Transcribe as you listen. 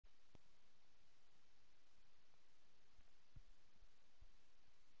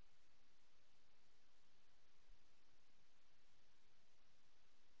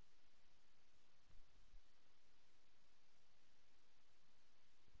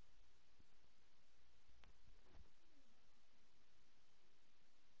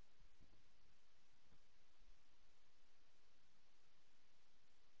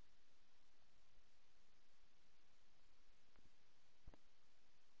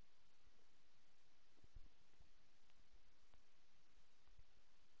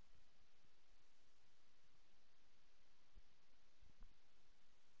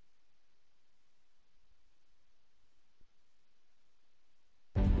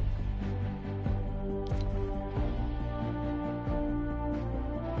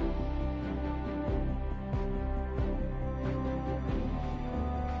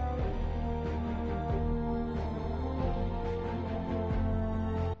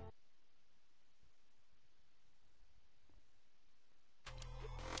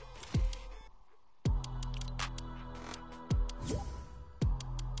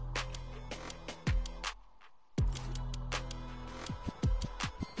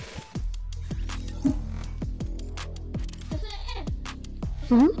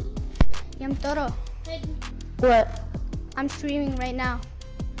Toro. What? I'm streaming right now.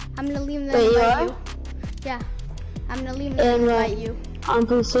 I'm gonna leave them Wait, invite you you. Yeah. I'm gonna leave them invite you. On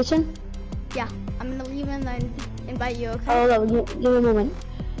PlayStation? Yeah. I'm gonna leave them and invite you, okay? Hold on, give me a moment.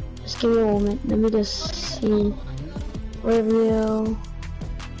 Just give me a moment. Let me just see. Review.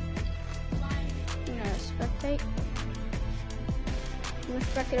 I'm gonna spectate. I'm gonna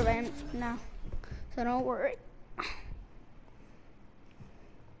spectate right now. So don't worry.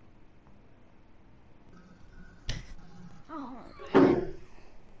 Oh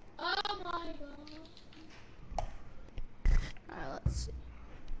my god. Alright, let's see.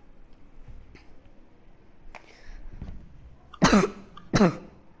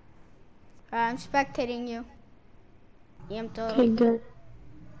 I'm spectating you. Okay, good.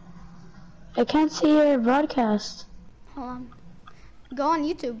 I can't see your broadcast. Hold on. Go on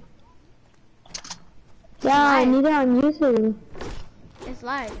YouTube. Yeah, I need it on YouTube. It's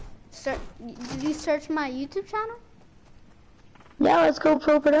live. Did you search my YouTube channel? Yeah, let's go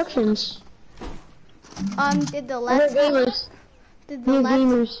Pro Productions. Did the Let's gamers. Did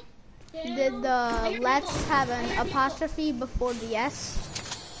the Let's have an apostrophe before the S?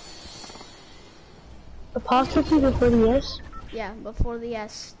 Apostrophe before the S? Yeah, before the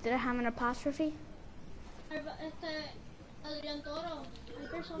S. Did it have an apostrophe?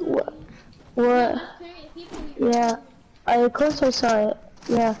 What? Yeah, of course I saw it.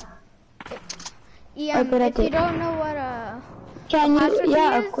 Yeah. If you don't know what a apostrophe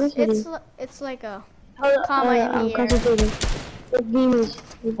yeah, is, of course it is. It's like a comma in the I'm air. concentrating. We're gamers.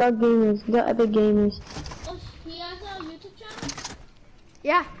 We got gamers. We got epic gamers. Oh, he has a YouTube channel?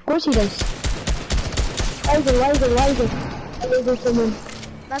 Yeah. Of course he does. Why is it someone?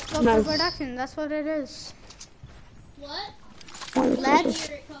 Let's go for production. That's what it is. What? Let's.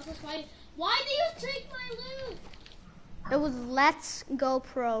 Why do you take my loot? It was Let's Go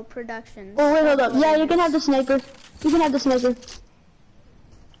Pro Productions. Oh wait, hold up. Yeah, you can have the sniper. You can have the sniper.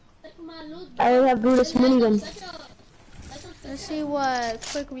 I have Brutus minigun. Let's see what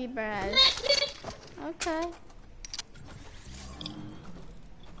Quick Reaper has. Okay.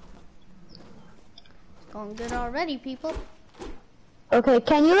 Going good already, people. Okay,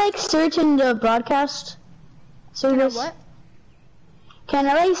 can you like search in the broadcast service? What? Can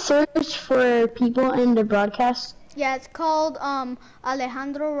I like search for people in the broadcast? Yeah, it's called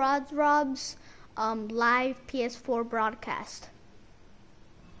alejandrorodzrob's live PS4 broadcast.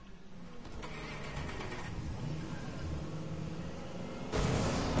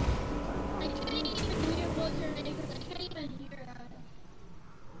 I can't even hear what your name is. I can't even hear that.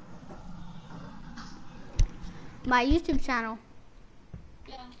 My YouTube channel.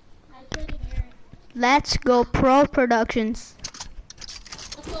 Yeah, I couldn't hear it. Let's Go Pro Productions. Let's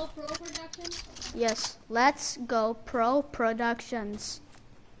Go Pro Productions? Yes, Let's Go Pro Productions.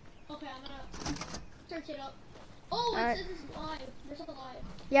 Okay, I'm gonna search it up. Oh, Right. this is live. This is live.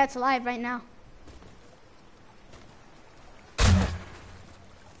 Yeah, it's live right now.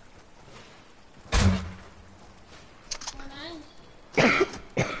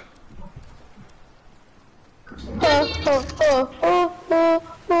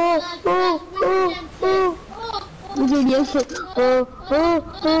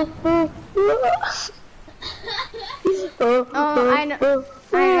 I know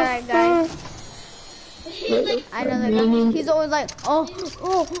that guy. I know that guy. He's always like,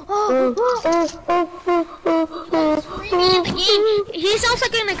 He sounds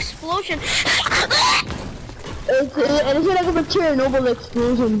like an explosion. It's like a Chernobyl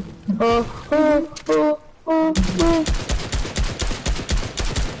explosion.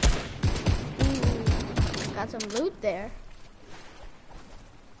 Got some loot there.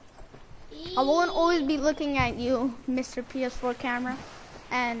 I won't always be looking at you, Mr. PS4 camera,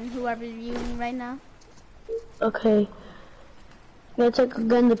 and whoever's viewing right now. Okay. Let's check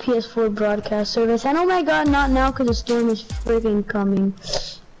again the PS4 broadcast service. And oh my god, not now because the storm is freaking coming.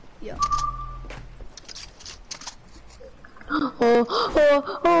 Yeah.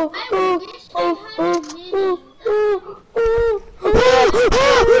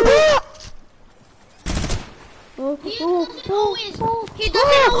 He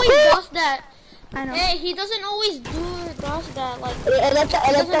doesn't always does that. I know. Hey, he doesn't always does that. Like, I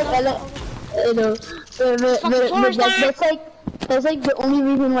know. That's like the only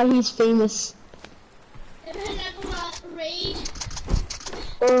reason why he's famous.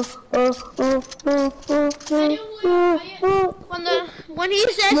 When he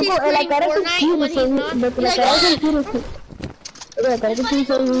says he's playing Fortnite, when he's not, he's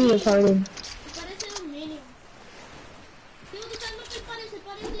like,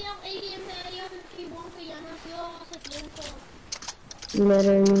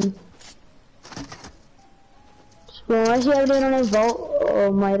 Literally. Well, why is he everything on his vault?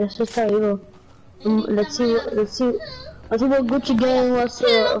 Oh my, that's just how evil. Let's see what Gucci Gang wants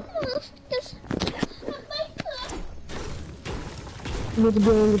to.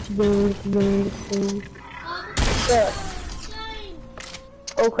 Gucci Gang. Sure.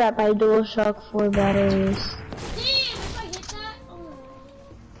 Oh crap, I dual shock 4 batteries. Damn, if I hit that, oh.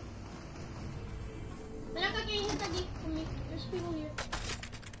 But I can't hit that deep for me. There's people here.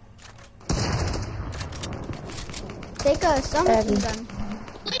 Take a submachine gun.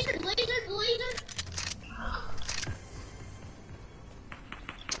 Laser.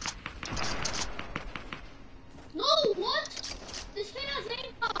 No, what? This kid has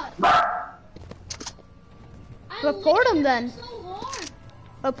aim pot. Report him then. So hard.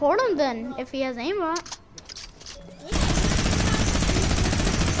 Report him then, if he has aimbot.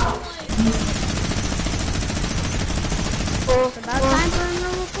 It's about time for him to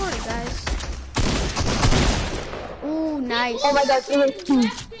report it, guys. Ooh, nice. Oh my god,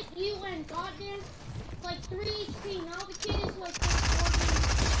 You and goddamn like 3 HP. Now the kid is like 4.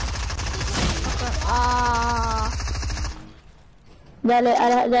 Dale,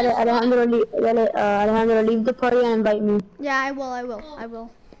 Alejandro, leave the party and invite me. Yeah, I will.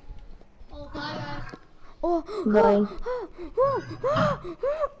 Oh, bye guys. Oh, Bye.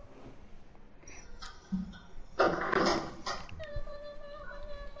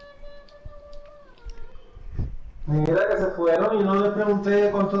 Mira que se fueron y no le pregunté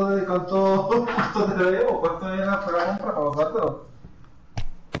cuánto te debo, cuánto era para la compra para pasártelo.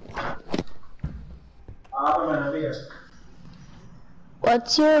 Ah, pues me digas.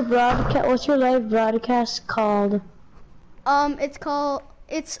 What's your live broadcast called?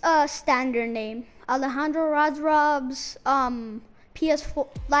 It's a standard name. Alejandrorodzrob's PS4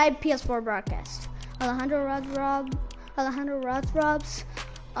 live PS4 broadcast. Alejandrorodzrob's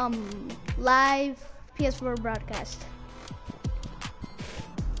live PS4 broadcast.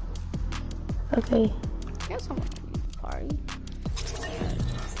 Okay. Guess I'm gonna party.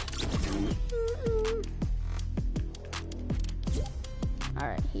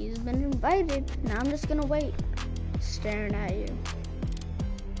 Alright, he's been invited. Now I'm just gonna wait. Staring at you.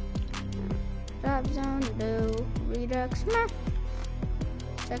 Drop zone, do redux, meh.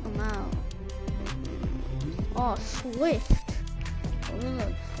 Check them out. Oh, Swift. Oh, you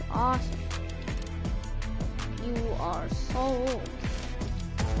look awesome. You are so old.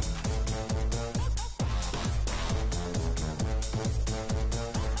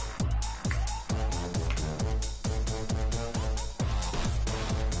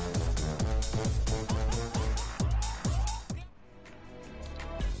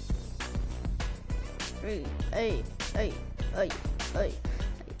 Hey.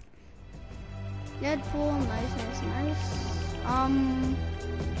 Deadpool, nice.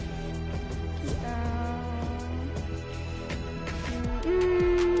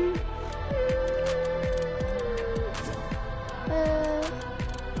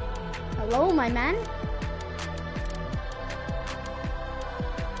 Hello, my man.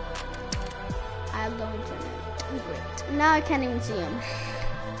 I have no internet. Great. Now I can't even see him.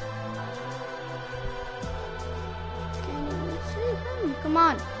 Come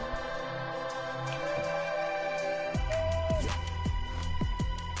on.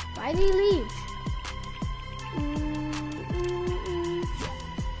 Why did he leave?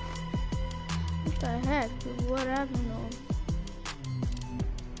 What the heck? What happened to him?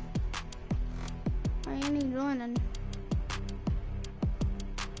 Why ain't he joining?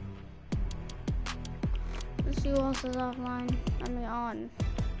 Let's see who else is offline. I mean on.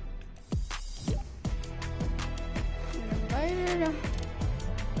 Invited.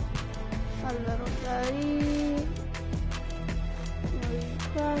 A little daddy.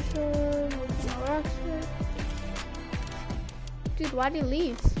 Crasher. Dude, why'd he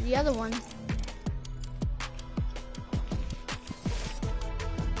leave? The other one.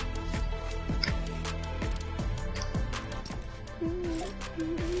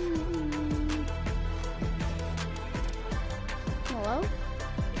 Hello?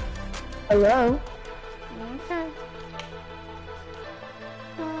 Hello? Okay.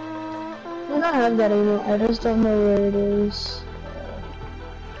 I don't have that anymore. I just don't know where it is.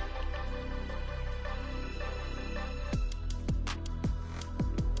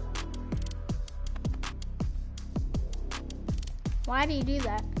 Why do you do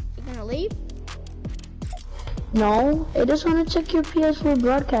that? You gonna leave? No, I just want to check your PS4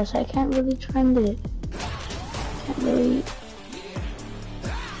 broadcast. I can't really trend it. Can't really.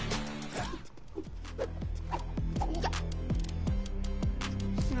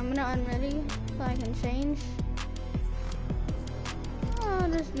 I'm gonna unready so I can change. I'll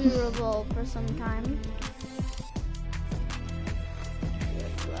just be revolve for some time.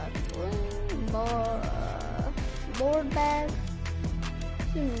 Board bag.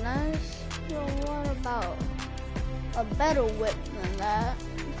 Seems nice. So what about a better whip than that?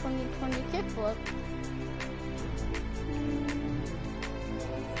 2020 kickflip.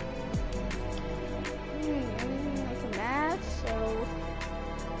 Like a mask, so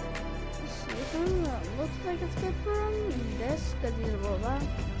something that looks like it's good for him. This, because he's a robot.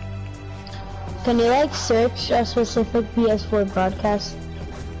 Can you like search a specific PS4 broadcast?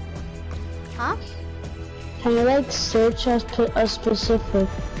 Huh? Can you like search a specific?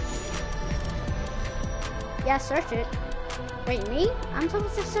 Yeah, search it. Wait, me? I'm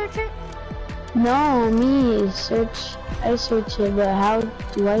supposed to search it? No, me search. I search it, but how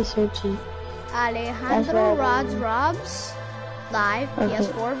do I search it? alejandrorodzrob's live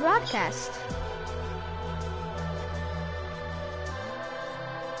PS4 broadcast.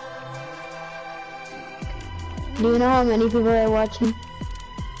 Do you know how many people are watching?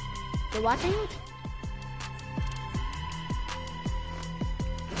 You're watching it?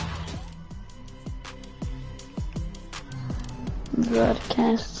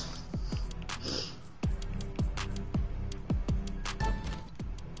 Broadcast.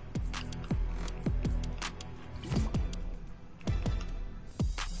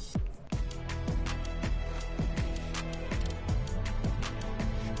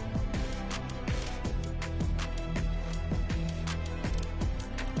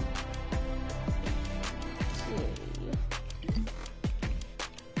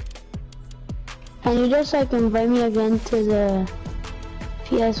 Can you just like invite me again to the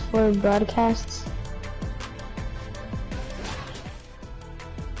PS4 broadcasts?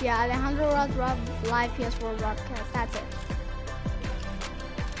 Yeah, alejandrorodzrob live PS4 broadcast. That's it.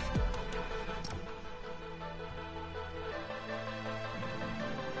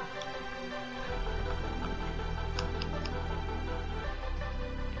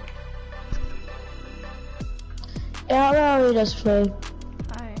 Yeah, how about we just play?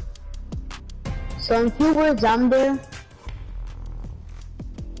 Alright. So in few words, I'm there.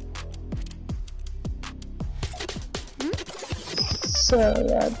 So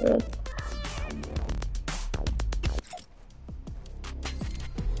yeah, dude.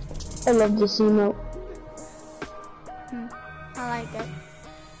 I love this emote. I like it.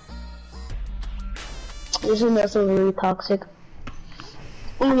 This emote's really toxic.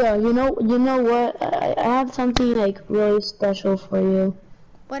 Oh yeah, you know what? I have something like really special for you.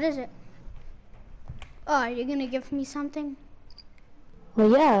 What is it? Oh, you're gonna give me something? Well,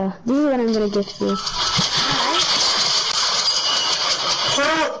 yeah, this is what I'm gonna gift you. Alright.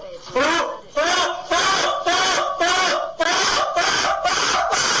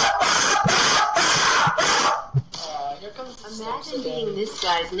 Imagine being this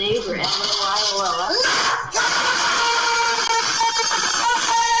guy's neighbor. That's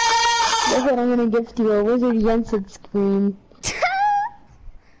what I'm gonna gift you, a Wizard Jensen screen.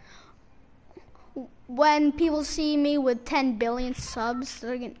 When people see me with 10 billion subs,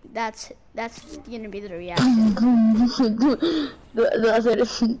 they're gonna, that's gonna be the reaction.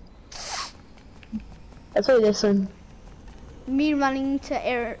 That's why this one. Me running to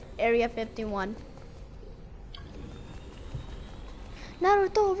Area 51.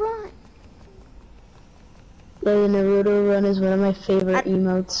 Naruto, run! Yeah, the Naruto run is one of my favorite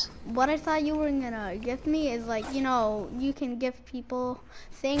emotes. What I thought you were gonna gift me is like, you know, you can give people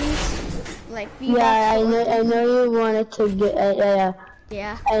things like V-Bucks. Yeah, I know you wanted to get.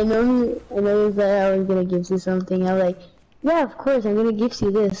 Yeah. I know that I was gonna give you something. I'm like, yeah, of course, I'm gonna give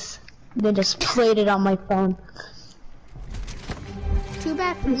you this. Then just played it on my phone. Too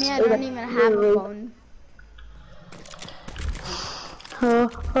bad for me, I don't even have a phone.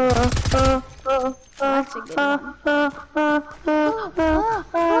 That's a good one.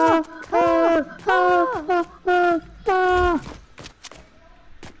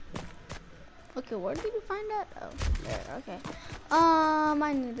 Okay, where did you find that? Oh, there, okay.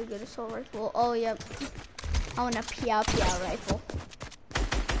 I need to get a assault rifle. Oh, yep. I want a PL rifle.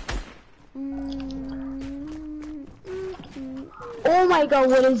 Oh my god,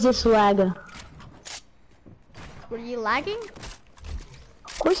 what is this lag? Were you lagging?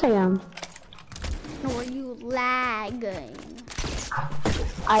 Of course I am. No, were you lagging?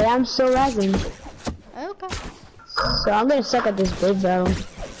 I am so lagging. Okay. So I'm gonna suck at this build battle.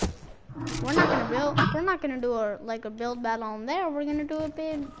 We're not gonna do a build battle in there. We're gonna do a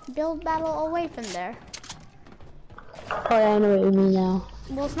big build battle away from there. Oh yeah, I know what you mean now.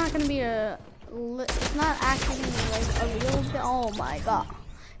 Well, it's not gonna be it's not actually gonna be like a real oh my god.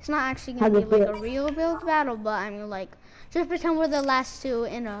 It's not actually gonna be like a real build battle, but I mean like Just pretend we're the last two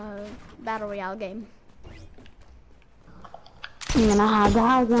in a battle royale game. Man, I had the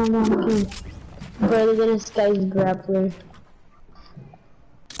house on that game. Better than a Sky's grappler.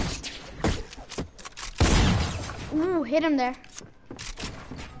 Ooh, hit him there.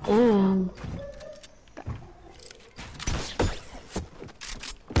 Damn.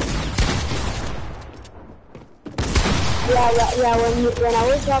 Yeah, when I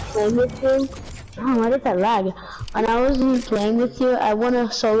was playing with you, oh, what is that lag? When I was playing with you, I want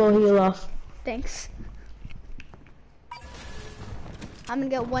to solo heal off. Thanks. I'm gonna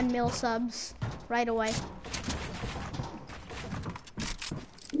get 1 mil subs right away.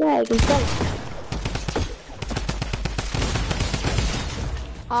 Yeah, I can tell.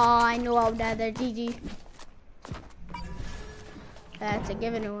 Oh, I know I'll die there, GG. That's a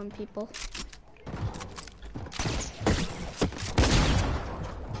given to him, people.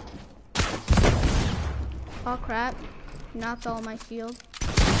 Oh crap, knocked all my shield.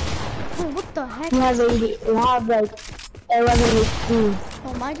 Oh, what the heck? You have like 11 HP.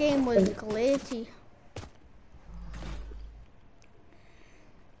 Oh, my game was glitchy.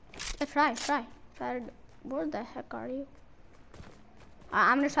 Try to, where the heck are you?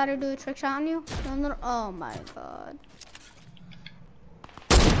 I'm gonna try to do a trick shot on you. No, oh my god.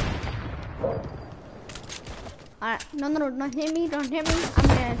 Alright, no, don't hit me, I'm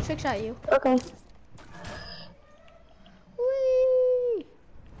gonna trick shot you. Okay. Whee!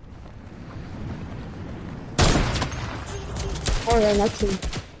 Oh yeah, that's it.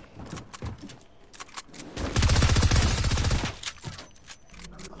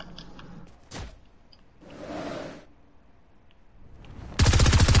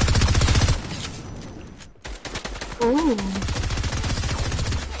 Oh.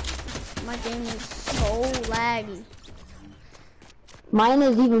 My game is so laggy. Mine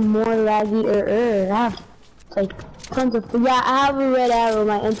is even more laggy. I have like tons of. Yeah, I have a red arrow.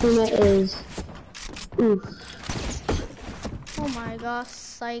 My internet is. Oof. Oh my gosh,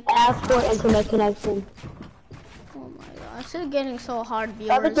 psych. I have poor internet connection. Oh my gosh, this is getting so hard,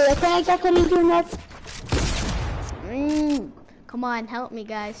 Papito, viewers. can I get the internet? Come on, help me,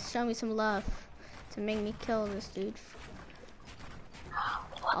 guys. Show me some love to make me kill this dude.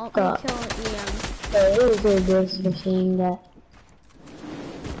 Help me kill Ian. It is a this for saying that.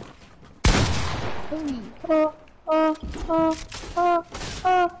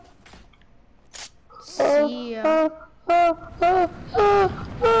 See ya.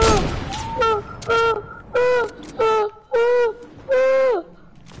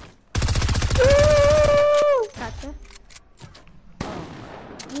 Gotcha.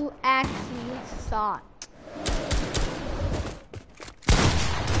 You actually thought.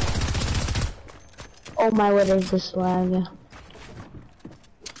 Oh my, what is this lag?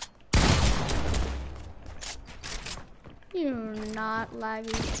 You're not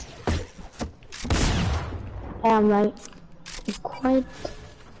laggy. I'm like quite.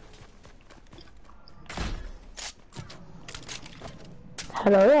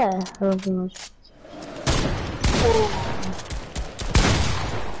 Hello, yeah. Hello, so much.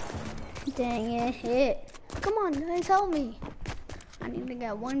 Dang it, hit. Come on, guys, help me. I need to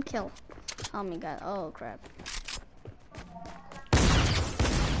get 1 kill. Oh my god, oh crap.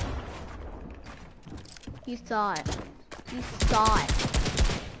 You saw it. You saw it.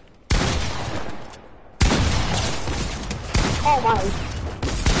 Oh my.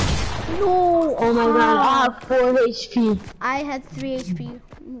 No! Oh my god, I have 4 HP. I had 3 HP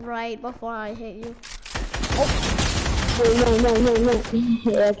right before I hit you. No.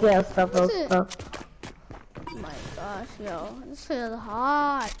 Yeah, okay, I'll stop. Oh my gosh, yo. This is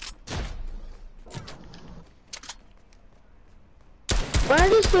hot. Why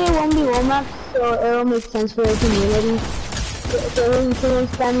don't you say 1v1 map so it'll make sense for the community? So we can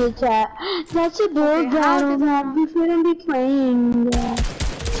expand the chat. That's a build battle map. We shouldn't be playing that.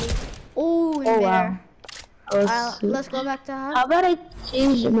 Oh, we made her. Wow. Let's go back to her. How about I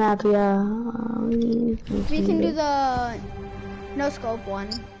change the map? Yeah. We can do the no scope one.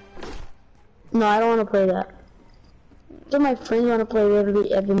 No, I don't want to play that. So my friends want to play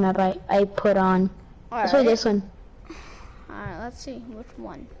literally every map I put on. Let's play this one. Alright, let's see which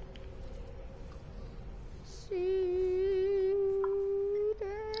one.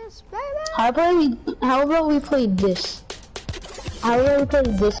 How about we play this? How about we play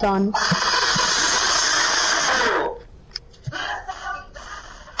this on?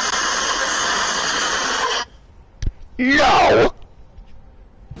 No!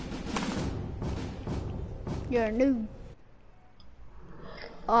 You're a noob.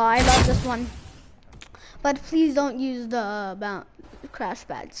 Oh, I love this one. But please don't use the crash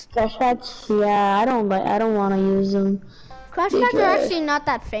pads? Crash pads? Yeah, I don't want to use them. Crash pads are actually not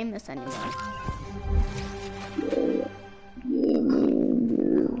that famous anymore.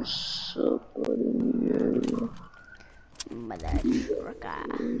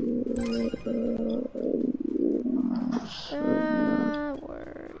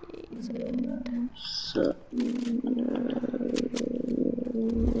 Where is it?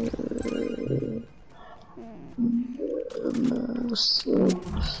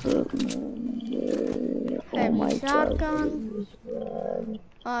 Heavy shotgun.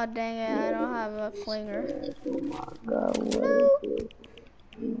 Oh dang it, I don't have a clinger.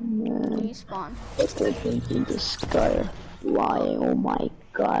 Respawn. In the sky flying. Oh my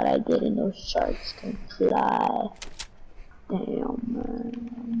god, I didn't know sharks can fly. Damn,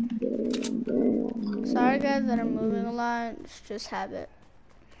 man. Damn. Sorry guys that I'm moving a lot, it's just habit.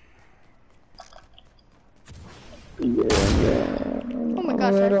 Yeah. Oh my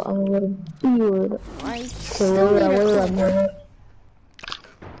gosh, I'm a little bored. I still need a clinger.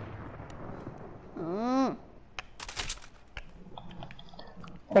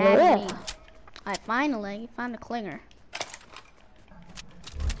 I finally found a clinger.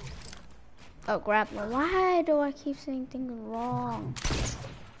 Oh, grappler. Why do I keep saying things wrong?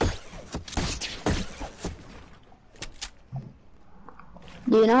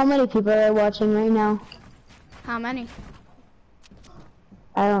 Do you know how many people are watching right now? How many?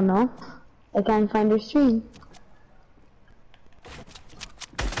 I don't know. I can't find her stream.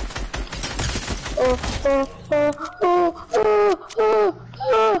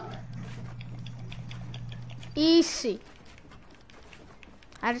 Easy.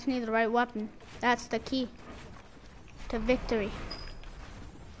 I just need the right weapon. That's the key to victory.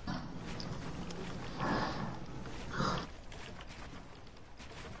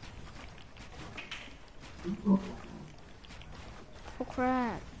 Oh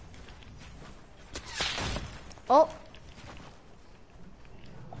crap. Oh.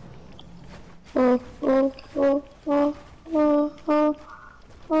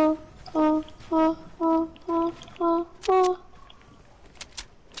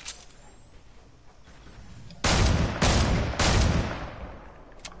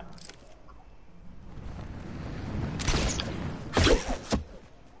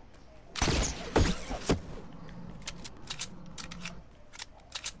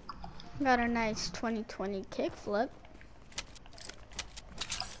 Got a nice 2020 kickflip.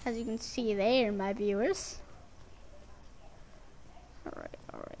 As you can see there, my viewers. Alright.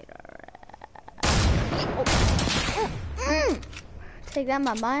 Oh. Take that,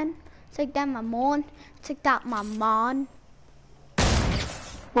 my man. Take that, my mon. Take that, my mon.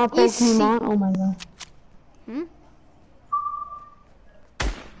 My Pokemon? Oh my god. Hmm?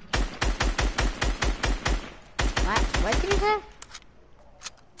 What did you say?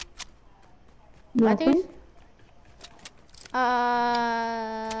 Nothing? Okay.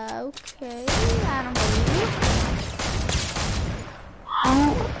 I don't believe you.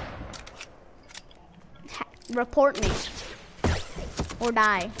 How? Report me. Or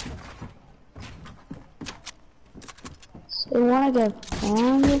die. So you wanna get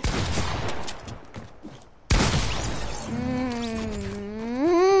banned?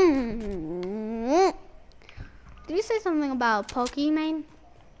 Did you say something about Pokemon?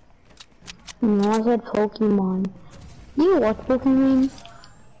 No, I said Pokemon. You watch Pokemon?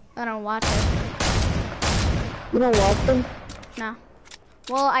 I don't watch it. You don't watch them? No.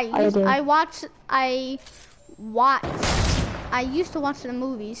 Well, I used to watch the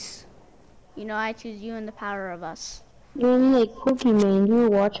movies. You know, I Choose You and The Power of Us. You mean like Pokemon? Do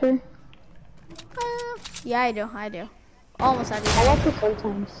you watch her? Yeah, I do. Almost every day. I watch her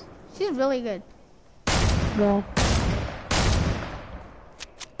sometimes. She's really good. Yeah.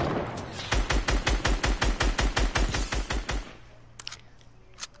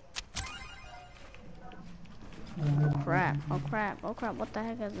 Oh crap, what the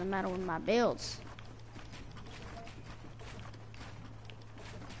heck is the matter with my builds?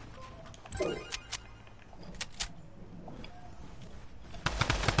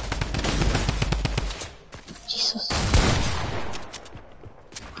 Jesus.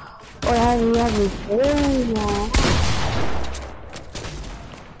 Oh yeah, you have this very long.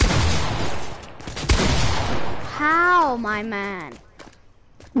 How, my man?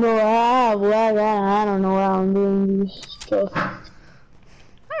 No, I don't know how I'm doing this stuff. I'm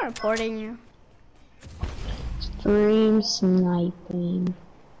reporting you. Stream sniping.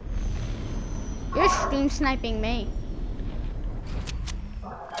 You're stream sniping me.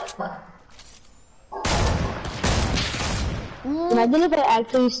 Imagine if I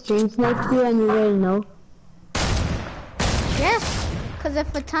actually stream snipe you and you didn't know. Yes, Because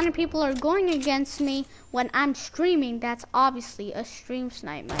if a ton of people are going against me when I'm streaming, that's obviously a stream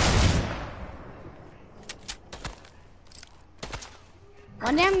snipe.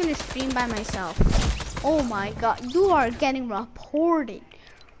 One day I'm gonna stream by myself. Oh my god, you are getting reported.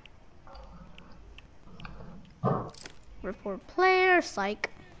 Report player,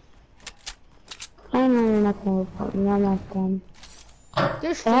 psych. I know you're not gonna report me, I'm not done. You're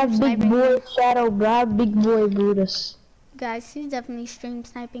I stream have big sniping boy me. Shadow, bro. I have big boy Brutus. Guys, he's definitely stream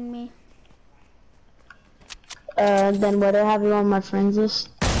sniping me. Then what I have you on my friends list?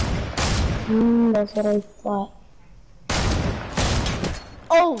 That's what I thought.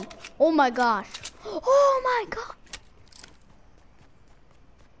 Oh my gosh. Oh my god.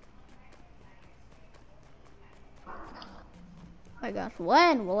 Oh my gosh,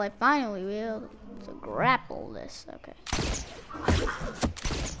 when will I finally be able to grapple this? Okay.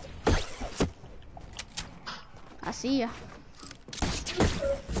 I see ya.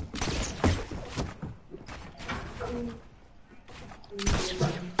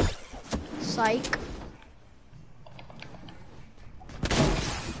 Psych.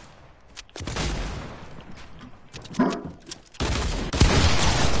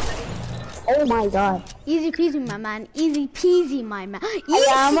 Oh my god. Easy peasy, my man. Easy peasy, my man.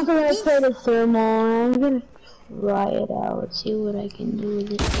 Yeah, I'm not gonna play the thermal. I'm gonna try it out, see what I can do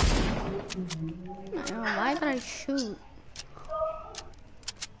with it. Why did I shoot?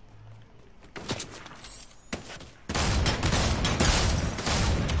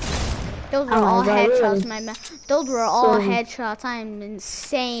 Those were all headshots, my man. Those were all headshots. I'm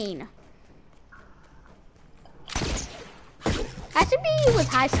insane. I should be with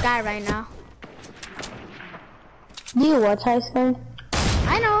High Sky right now. Do you watch High Sky?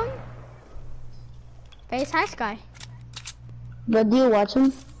 I know him. Face High Sky. But do you watch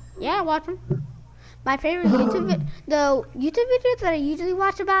him? Yeah, I watch him. My favorite the YouTube video that I usually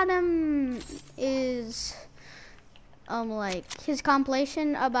watch about him is like his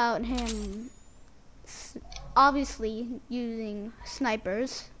compilation about him obviously using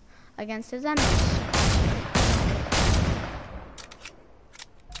snipers against his enemies.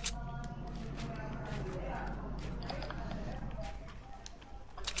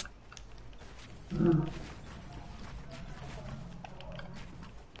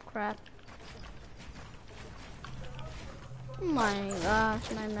 Crap. Oh my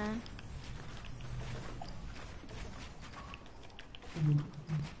gosh, my man.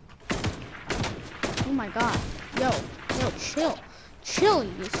 Oh my god. Yo, chill. Chill,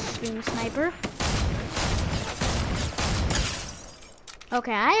 you stream sniper.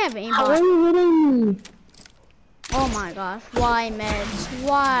 Okay, I have aimbot. How are you hitting me? Oh my gosh, why meds?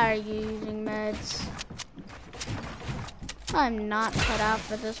 Why are you using meds? I'm not cut out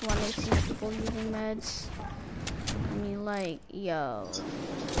for this when I see people using meds. I mean, like, yo.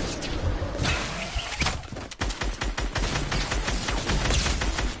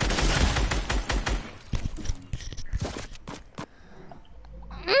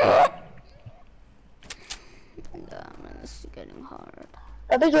 Man, this is getting hard.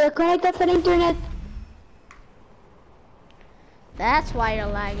 Papito, you're connected to the internet. That's why you're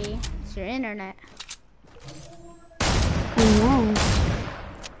laggy. It's your internet. I know.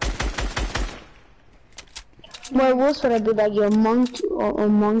 What else would I do? Like your monkey or a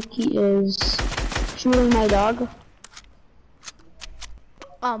monkey is shooting my dog?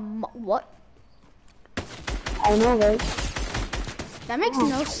 What? I know, right? That makes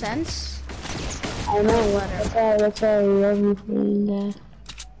no sense. I know. That's why I love you playing that.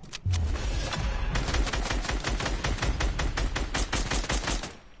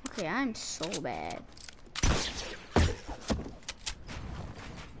 Okay, I'm so bad.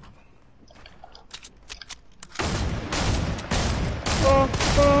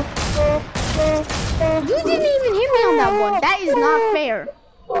 You didn't even hit me on that one. That is not fair.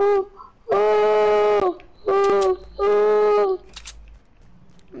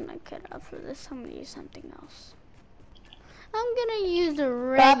 I'm not cut out for this. I'm gonna use something else. I'm gonna use the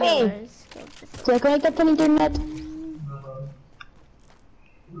regular scope. ¿Se conecta con internet?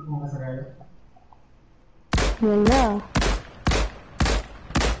 ¿Verdad?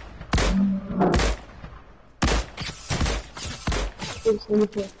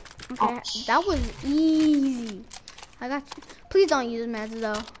 Okay, that was easy. I got you. Please don't use meds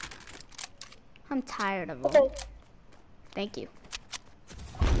though. I'm tired of them. Okay. Thank you.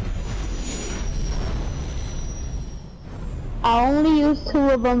 I only use 2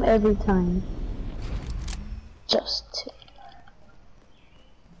 of them every time. Just 2.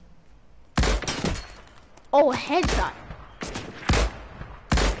 Oh, headshot.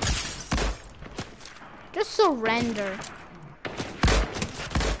 Just surrender.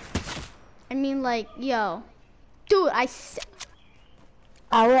 I mean, like, yo. Dude, I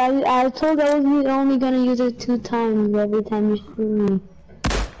told I was only gonna use it 2 times every time you shoot me.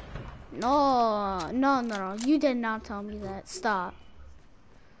 No. You did not tell me that. Stop.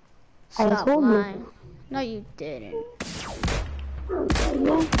 I Stop told lying. you. No, you didn't.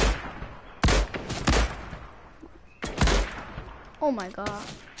 Oh my god.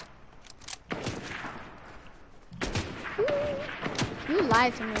 You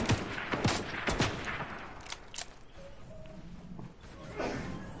lied to me.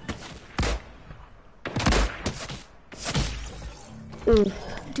 Oof.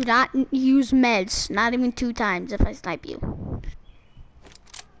 Do not use meds. Not even 2 times if I snipe you.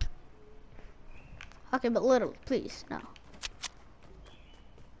 Okay, but literally, please, no.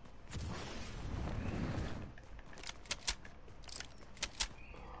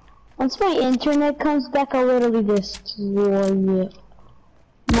 Once my internet comes back, I'll literally destroy it.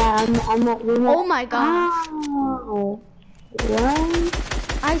 Nah, I'm not. Oh my gosh. Ow.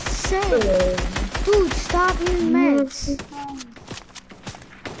 What? I said, dude, stop using meds.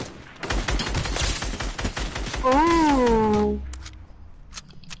 Wow.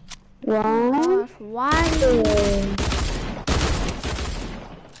 Gosh, why?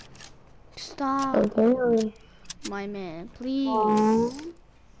 Stop. Okay. My man, please.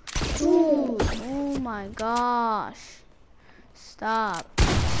 Dude, oh my gosh. Stop.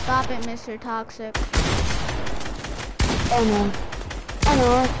 Stop it, Mr. Toxic. Oh no.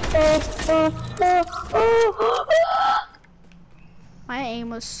 My aim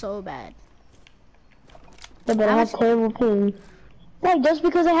was so bad. Yeah, but I have terrible ping. Like, just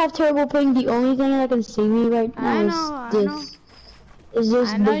because I have terrible ping, the only thing that can save me right now is this. Is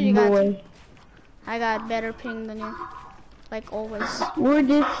this big boy. I got better ping than you. Like always. Where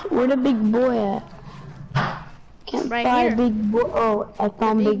the big boy at? Can't Right find here. big boy. Oh, I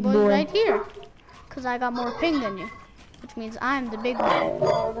found The big boy. right here. Cause I got more ping than you. Which means I'm the big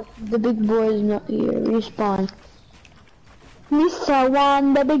boy. The big boy is not here. Respawn. Mr.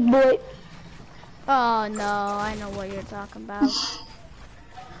 One, the big boy. Oh no, I know what you're talking about.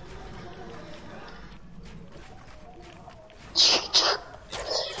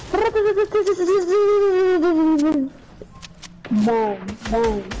 Bang,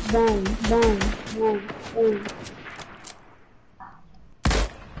 bang, bang, bang, bang, bang.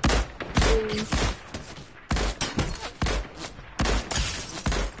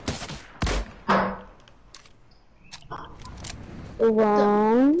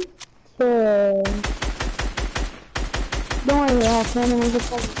 One, two. Don't worry, I have 10 minutes of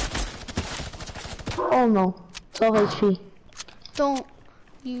cover. Oh no, 12 HP. Don't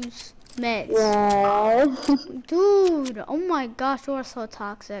use meds. Yes. Dude, oh my gosh, you are so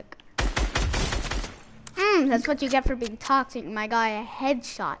toxic. That's what you get for being toxic. My guy, a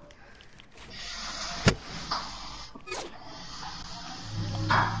headshot.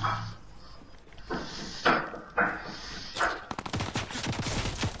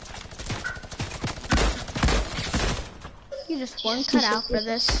 You just weren't cut out for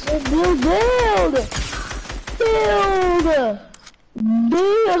this. Build!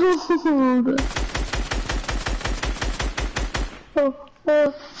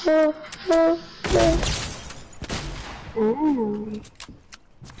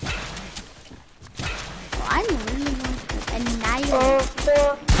 I'm really going to annihilate.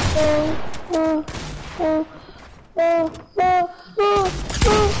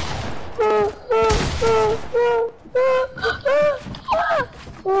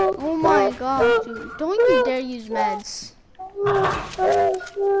 Oh my gosh, dude. Don't you dare use meds.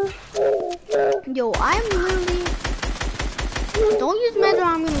 Yo, I'm literally... Don't use meds or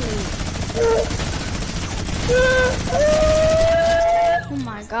I'm gonna leave. Oh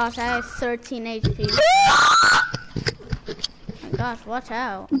my gosh, I have 13 HP. Oh my gosh, watch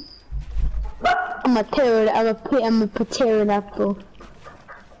out. I'm a pterodactyl.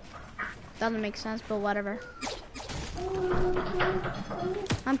 Doesn't make sense, but whatever.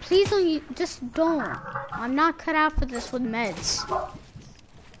 And please don't, just don't. I'm not cut out for this with meds.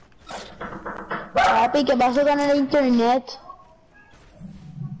 Papi, ¿qué pasó con el internet?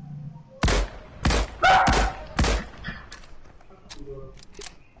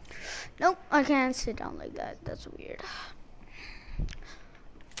 Nope, I can't sit down like that. That's weird.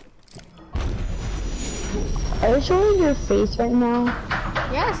 Are you showing your face right now?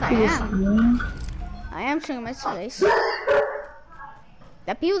 Yes, I am. I am showing my face.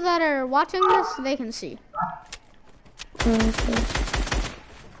 The people that are watching this, they can see. Okay.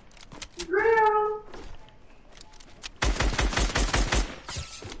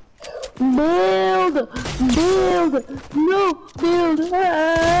 Build! No, build!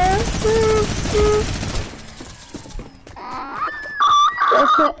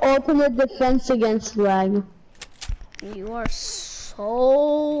 open the defense against lag. You are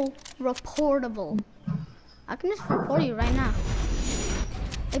so reportable. I can just report you right now.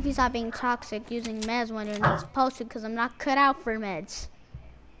 If you stop being toxic using meds when you're not supposed to, because I'm not cut out for meds.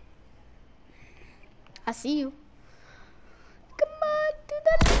 I see you. Come on, do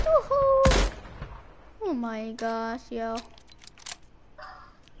that little hole. Oh my gosh, yo.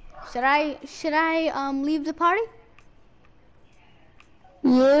 Should I leave the party?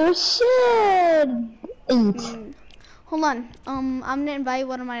 You should. Hold on. I'm gonna invite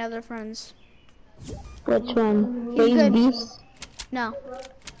one of my other friends. Which one? He's good. Beast? No.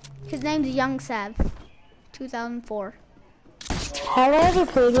 His name's Young Sav. 2004. Have I ever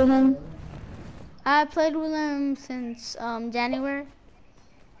played with him? I played with him since January.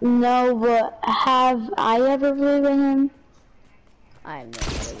 No, but have I ever played with him? I have no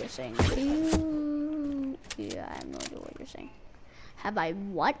idea what you're saying. Yeah, I have no idea what you're saying. Have I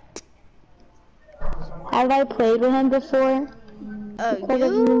what? Have I played with him before? Oh,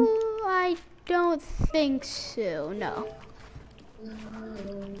 you? I don't think so, no.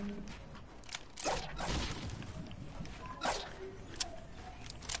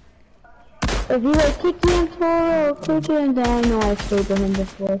 If you like Kiki and Toro or Kiki and Dan, I know I've played with him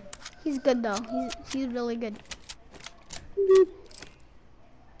before. He's good though. He's really good.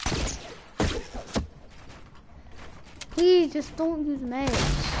 Please just don't use meds.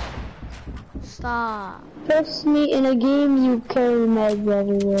 Stop. Trust me, in a game you carry meds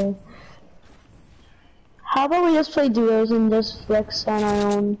everywhere. How about we just play duos and just flex on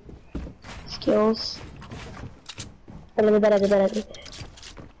our own skills? No.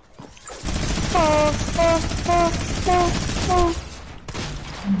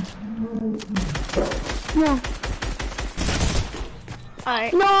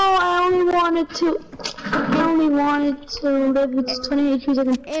 Alright. No, I only wanted to live with 20 HP so I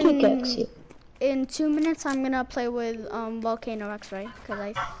can pickaxe you. In 2 minutes, I'm gonna play with Volcano X-Ray, cause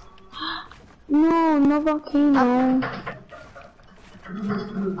I. No volcano.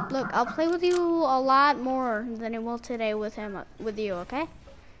 Look, I'll play with you a lot more than I will today with you, okay?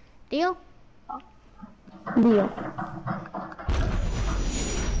 Deal? Deal.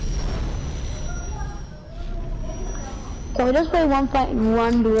 Can we just play one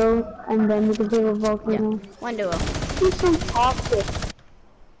duo and then we can play with volcano? Yeah, one duo. He's so toxic.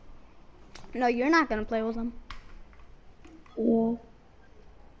 No, you're not gonna play with him. Yeah.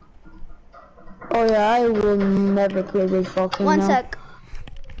 Oh yeah, I will never play with volcano. One sec.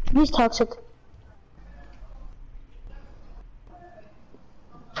 He's toxic.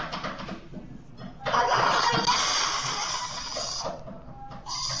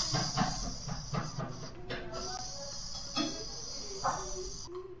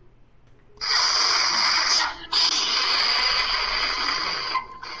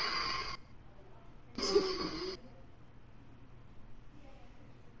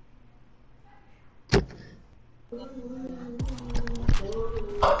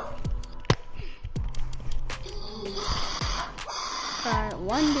 Alright,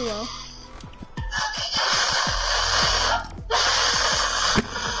 one duo.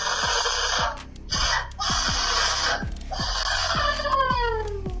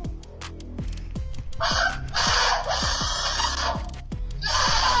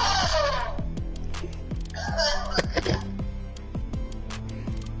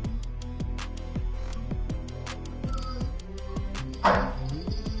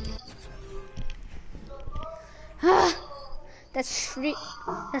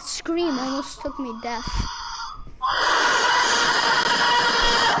 That scream almost took me deaf.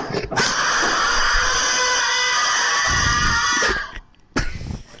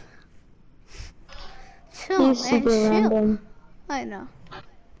 Chill, He's super man, chill. random. I know.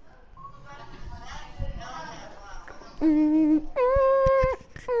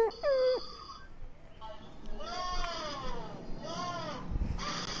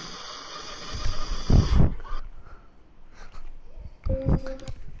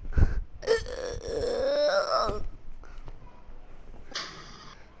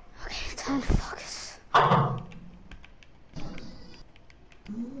 Okay, time to focus.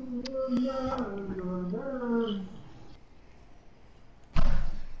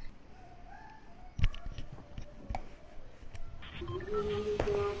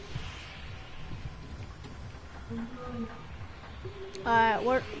 Alright,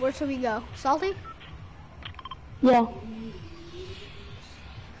 where should we go? Salty? Yeah.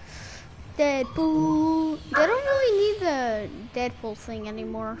 Deadpool. They don't really need the Deadpool thing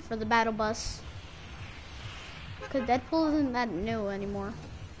anymore for the battle bus. Because Deadpool isn't that new anymore.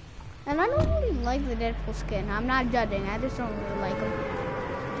 And I don't really like the Deadpool skin. I'm not judging, I just don't really like him.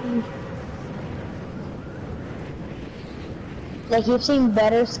 Like, you've seen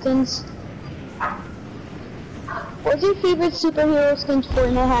better skins? What's your favorite superhero skins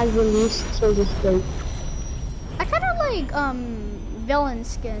Fortnite has released till this date? I kind of like villain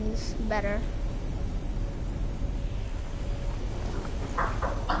skins better. Oh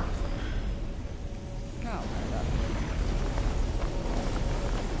my god.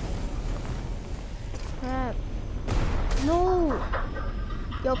 Crap. No.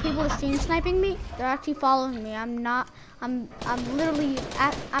 Yo, people are stream sniping me. They're actually following me. I'm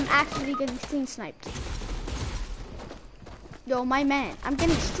actually getting stream sniped. Yo, my man, I'm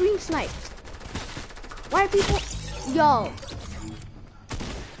getting stream sniped. Why are people? Yo.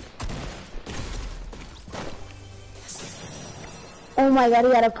 Oh my god,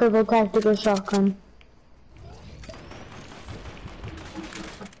 he got a purple tactical shotgun.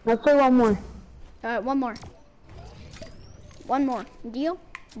 Let's play one more. Alright, one more. One more. Deal?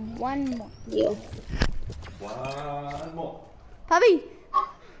 One more. Deal. One more. Papi!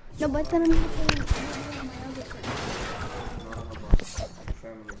 No, but then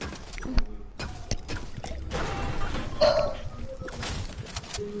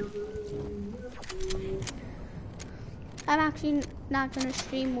I'm actually not gonna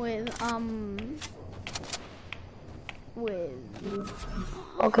stream with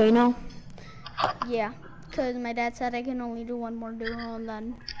Okay, no. yeah, because my dad said I can only do one more duo and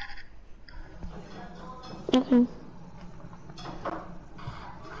then Okay.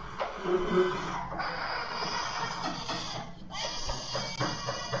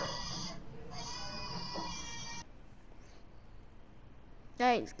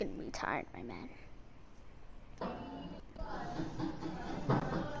 he's gonna be tired, my man.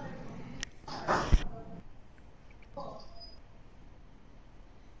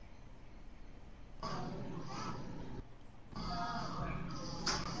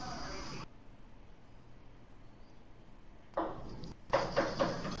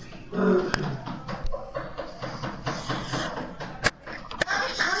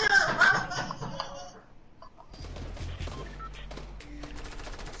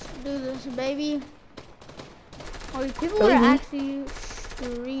 Do this, baby. Oh, people are actually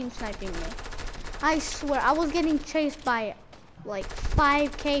stream sniping me. I swear, I was getting chased by like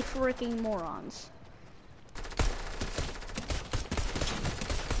 5K freaking morons.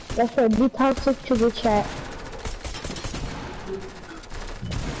 That's right, be toxic to the chat.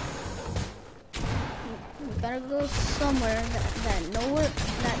 We better go somewhere that no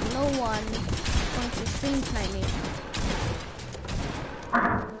one is going to stream snipe me.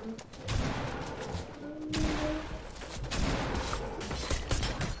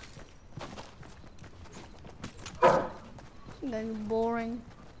 That's boring.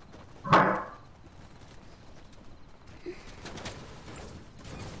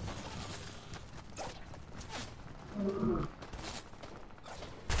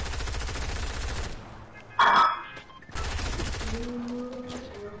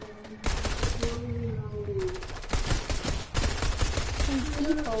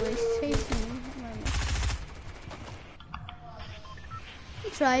 Always chasing me. I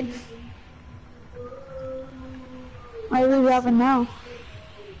tried. Why are we dropping now?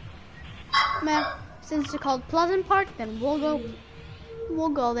 Man, since it's called Pleasant Park, then we'll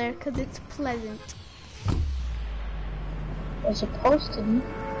go there because it's pleasant. We're supposed to be.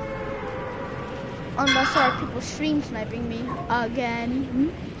 Unless there are people stream sniping me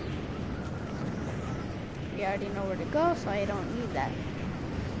again. We already know where to go, so I don't need that.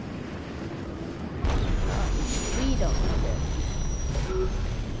 We don't need it.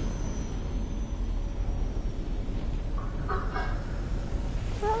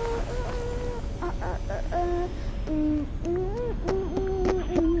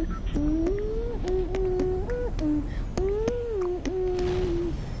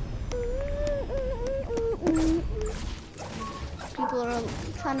 People are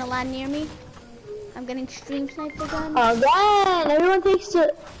trying to land near me. I'm getting stream sniped again. Again! Everyone takes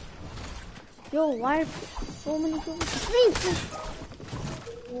it. Yo, why are so many people stream sniping?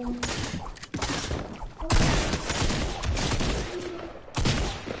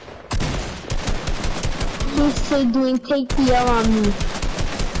 He's doing take the L on me.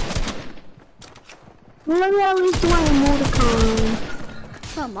 Let me at least do my emoticon.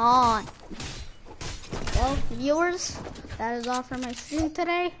 Come on. Well, viewers, that is all for my stream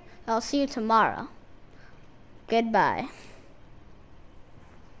today. I'll see you tomorrow. Goodbye.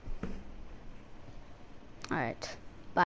 All right.